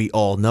that. We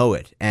all know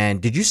it.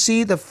 And did you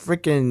see the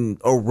freaking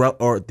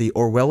the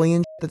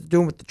Orwellian that they're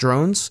doing with the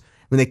drones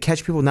when they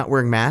catch people not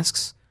wearing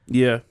masks?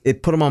 Yeah.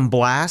 It put them on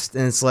blast,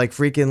 and it's like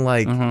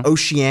freaking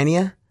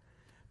Oceania.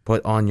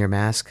 Put on your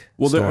mask.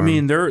 Well,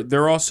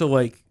 they're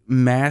also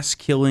mass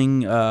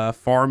killing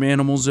farm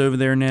animals over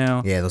there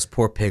now. Yeah, those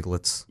poor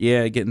piglets.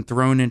 Yeah, getting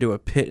thrown into a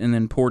pit and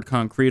then poured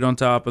concrete on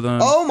top of them.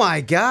 Oh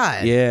my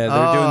God. Yeah,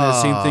 they're doing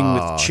the same thing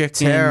with chickens.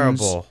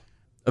 Terrible.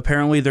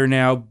 Apparently, they're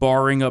now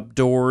barring up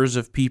doors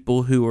of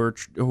people who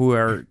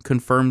are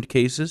confirmed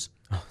cases,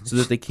 so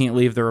that they can't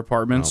leave their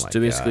apartments to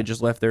basically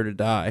just left there to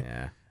die.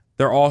 Yeah.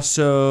 They're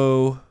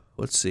also,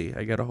 let's see,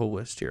 I got a whole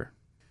list here.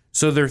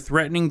 So they're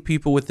threatening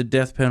people with the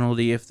death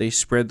penalty if they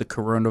spread the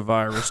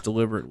coronavirus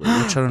deliberately,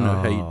 which I don't know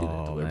how you do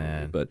that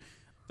deliberately, but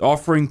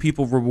offering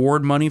people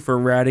reward money for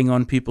ratting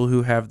on people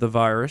who have the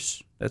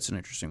virus. That's an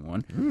interesting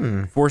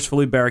one.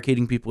 Forcefully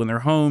barricading people in their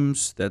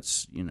homes.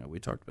 That's, we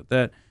talked about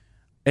that.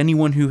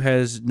 Anyone who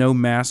has no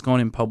mask on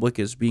in public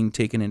is being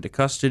taken into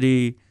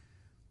custody.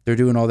 They're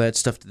doing all that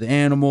stuff to the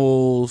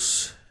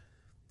animals.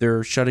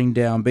 They're shutting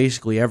down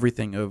basically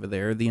everything over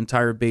there. The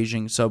entire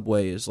Beijing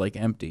subway is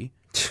empty.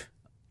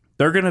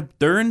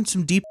 They're in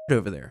some deep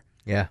over there.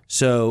 Yeah.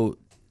 So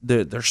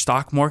their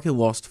stock market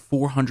lost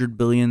 $400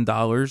 billion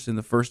in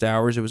the first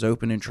hours it was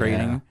open and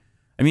trading. Yeah.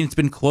 I mean, it's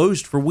been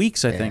closed for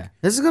weeks, I think.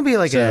 This is going to be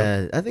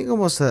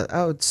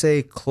I would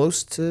say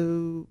close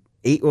to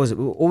 8, what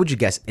would you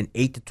guess, an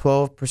 8 to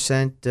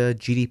 12%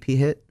 GDP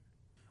hit?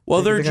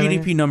 Well, their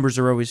GDP numbers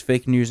are always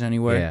fake news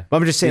anyway. Yeah. But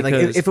I'm just saying,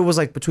 if it was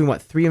between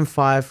 3 and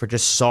 5 for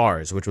just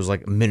SARS, which was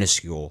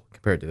minuscule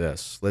compared to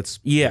this, let's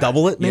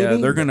double it maybe?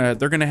 Yeah,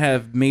 they're gonna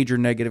have major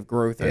negative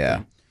growth, I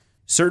think.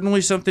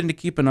 Certainly something to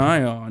keep an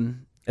eye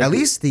on. At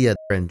least the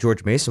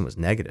George Mason was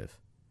negative.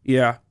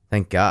 Yeah.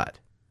 Thank God.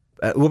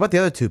 What about the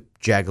other 2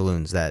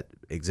 jagaloons that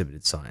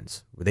exhibited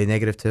signs? Were they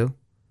negative too?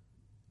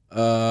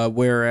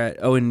 Where at?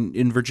 Oh,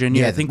 in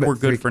Virginia. I think we're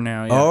good for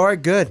now. Yeah. All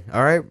right, good.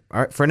 All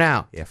right, for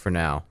now. Yeah, for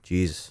now.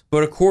 Jeez.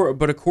 But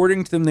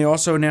according to them, they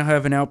also now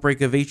have an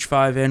outbreak of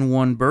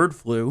H5N1 bird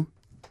flu,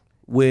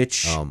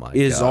 which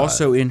is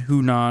also in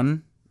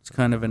Hunan. It's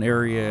kind of an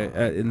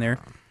area in there,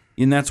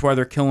 and that's why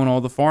they're killing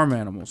all the farm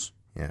animals.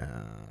 Yeah.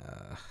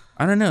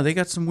 I don't know. They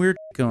got some weird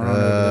going on over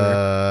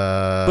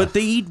there. But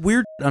they eat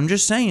weird. I'm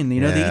just saying, they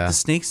eat Yeah. the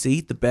snakes, they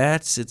eat the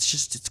bats.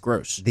 It's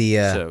gross. so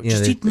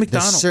just eat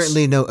McDonald's. There's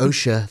certainly no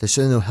OSHA. There's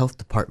certainly no health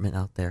department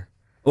out there.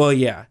 Well,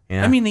 yeah.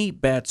 Yeah. I mean, they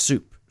eat bat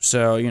soup,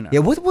 so Yeah.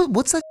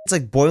 What's that? It's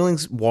like boiling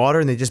water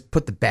and they just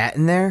put the bat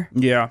in there.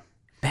 Yeah.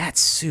 Bat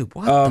soup.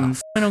 What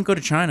I don't go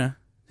to China.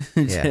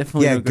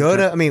 Definitely don't go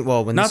China. to. I mean,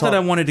 well, when Not that I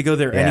wanted to go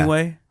there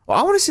anyway. Well,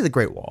 I want to see the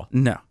Great Wall.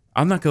 No,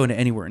 I'm not going to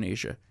anywhere in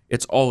Asia.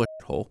 It's all a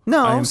shithole.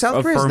 No, I am South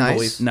a Korea's firm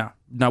nice.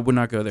 No, would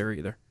not go there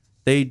either.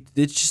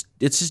 It's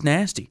just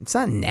nasty. It's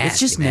not nasty. It's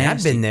just man.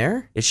 nasty. I've been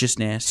there. It's just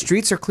nasty.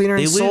 Streets are cleaner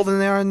and sold than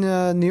they are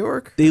in New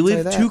York. They I'll tell you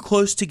live that. too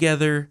close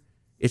together.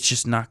 It's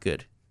just not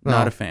good. Well,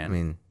 not a fan. I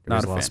mean, not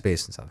there's a a lot of fan.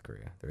 space in South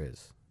Korea. There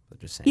is. I'm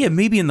just saying. Yeah,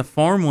 maybe in the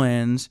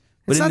farmlands,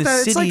 but It's in not the that.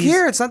 cities, It's like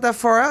here. It's not that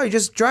far out. You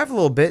just drive a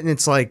little bit and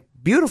it's like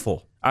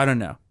beautiful. I don't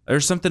know.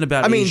 There's something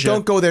about I mean, Asia.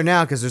 don't go there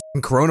now because there's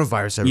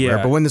coronavirus everywhere.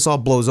 Yeah. But when this all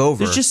blows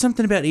over, There's just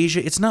something about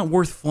Asia. It's not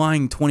worth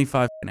flying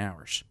 25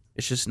 hours.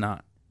 It's just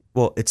not.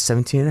 well, it's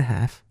 17 and a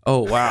half. Oh,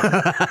 wow.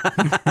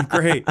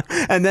 Great.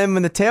 And then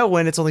when the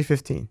tailwind, it's only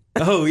 15.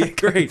 Oh, yeah,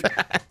 great.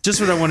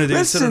 Just what I want to do.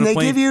 Listen, sit on a they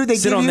plane, give you- they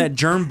sit give on you- that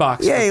germ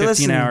box for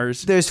 15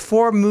 hours. There's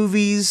 4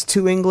 movies,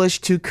 2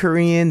 English, 2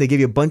 Korean. They give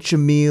you a bunch of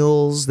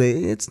meals.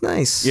 It's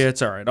nice. Yeah,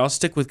 it's all right. I'll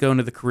stick with going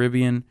to the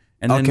Caribbean,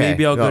 and then Okay.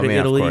 maybe I'll go Well, to I mean,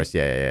 of Italy. course.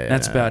 Yeah.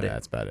 That's about it.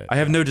 That's about it. I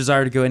have no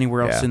desire to go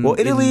anywhere else Yeah. in Well,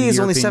 in Italy the is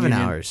only European 7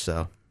 Union. hours,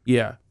 so.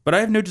 Yeah, but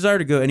I have no desire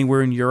to go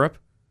anywhere in Europe.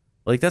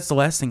 Like, that's the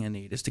last thing I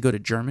need, is to go to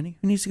Germany.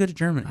 Who needs to go to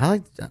Germany? I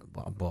like.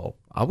 Well,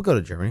 I would go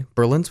to Germany.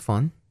 Berlin's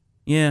fun.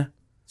 Yeah,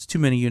 it's too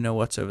many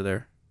you-know-whats over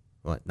there.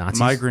 What, Nazis?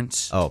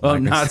 Migrants. Oh,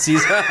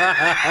 Nazis.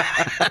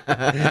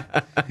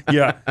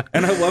 Yeah,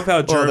 and I love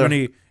how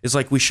Germany is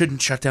like, we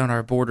shouldn't shut down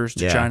our borders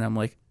to Yeah. China. I'm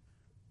like,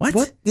 what?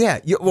 What? Yeah.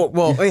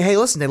 Well, hey,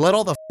 listen. They let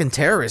all the fucking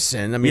terrorists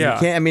in. I mean, Yeah. you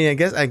can't. I mean, I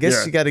guess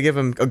Yeah. you got to give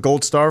them a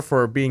gold star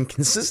for being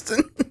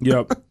consistent.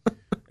 Yep.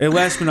 And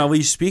last but not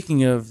least,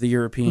 speaking of the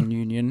European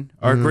Union,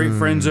 our great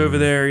friends over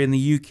there in the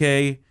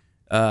UK,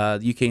 the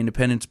UK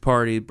Independence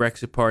Party,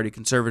 Brexit Party,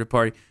 Conservative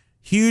Party,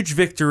 huge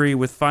victory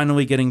with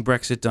finally getting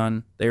Brexit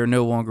done. They are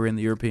no longer in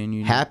the European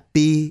Union.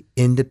 Happy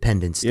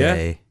Independence Yeah.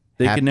 Day.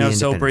 They Happy can now Independence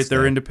celebrate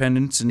their Day.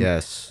 independence. And,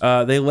 Yes.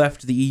 they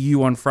left the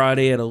EU on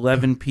Friday at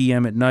 11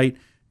 p.m. at night.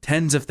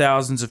 Tens of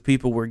thousands of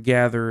people were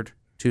gathered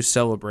to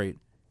celebrate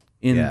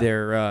in Yeah.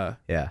 their,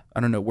 Yeah. I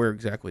don't know where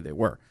exactly they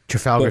were.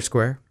 Trafalgar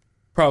Square.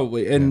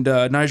 Probably. And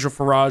Nigel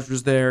Farage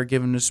was there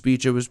giving a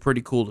speech. It was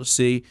pretty cool to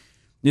see.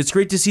 It's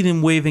great to see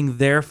them waving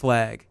their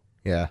flag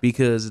Yeah.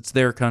 because it's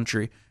their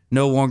country.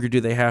 No longer do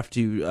they have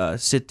to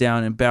sit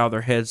down and bow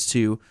their heads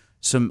to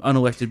some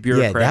unelected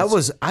bureaucrats. Yeah, that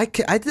was I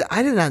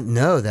did not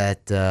know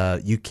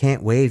that you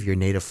can't wave your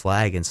native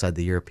flag inside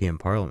the European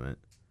Parliament.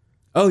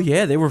 Oh,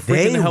 yeah. They were freaking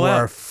They the hell were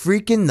out.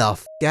 freaking the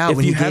f out If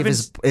when you he gave haven't-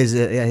 his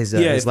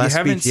If last you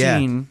haven't speech.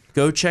 seen,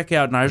 go check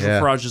out Nigel Yeah.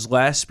 Farage's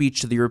last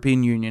speech to the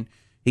European Union.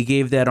 He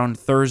gave that on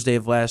Thursday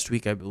of last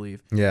week, I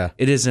believe. Yeah.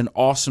 It is an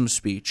awesome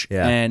speech.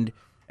 Yeah. And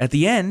at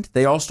the end,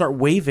 they all start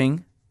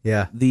waving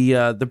Yeah.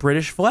 the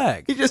British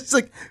flag. He just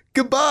like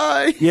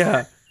goodbye.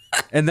 Yeah.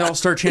 And they all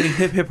start chanting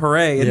hip hip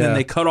hooray, and then Yeah.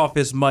 they cut off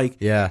his mic.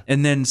 Yeah.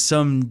 And then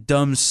some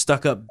dumb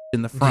stuck up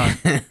in the front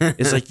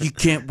is like, you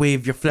can't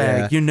wave your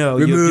flag. Yeah. You know,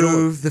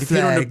 Remove the if you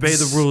don't obey the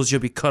flags. rules, you'll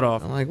be cut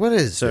off. I'm like, what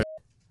is So- it?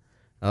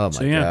 Oh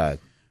my yeah. god.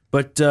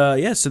 But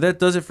yeah, so that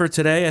does it for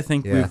today. I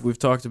think Yeah. we've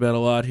talked about a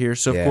lot here.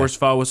 So of Yeah. course,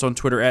 follow us on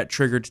Twitter at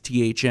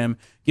TriggeredTHM.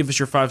 Give us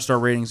your 5-star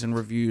ratings and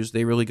reviews.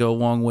 They really go a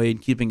long way in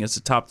keeping us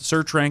atop the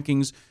search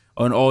rankings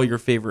on all your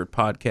favorite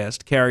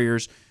podcast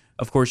carriers.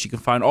 Of course, you can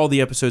find all the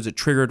episodes at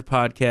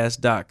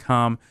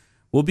triggeredpodcast.com.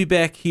 We'll be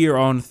back here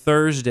on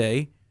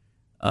Thursday.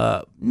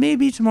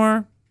 Maybe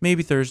tomorrow,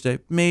 maybe Thursday,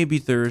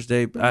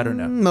 I don't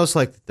know. Most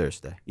likely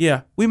Thursday.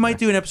 Yeah, we might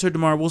do an episode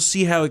tomorrow. We'll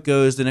see how it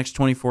goes the next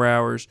 24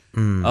 hours.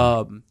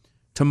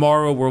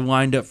 Tomorrow, we're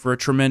lined up for a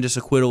tremendous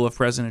acquittal of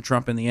President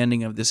Trump and the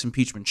ending of this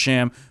impeachment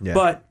sham. Yeah.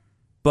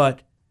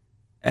 But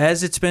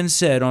as it's been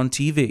said on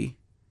TV,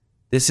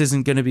 this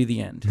isn't going to be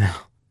the end. No.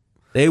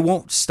 They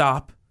won't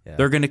stop. Yeah.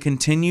 They're going to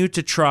continue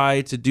to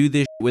try to do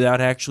this without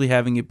actually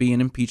having it be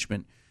an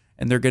impeachment.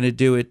 And they're going to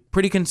do it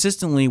pretty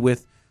consistently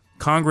with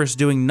Congress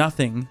doing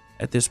nothing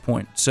at this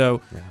point.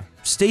 So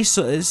stay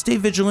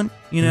vigilant.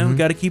 You know,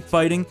 got to keep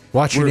fighting.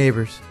 Watch your We're-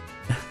 neighbors.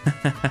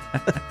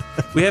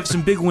 We have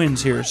some big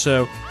wins here,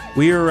 so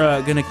we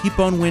are going to keep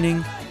on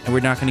winning, and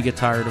we're not going to get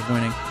tired of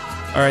winning.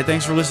 All right,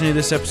 thanks for listening to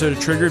this episode of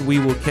Triggered. We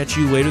will catch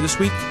you later this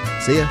week.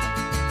 See ya.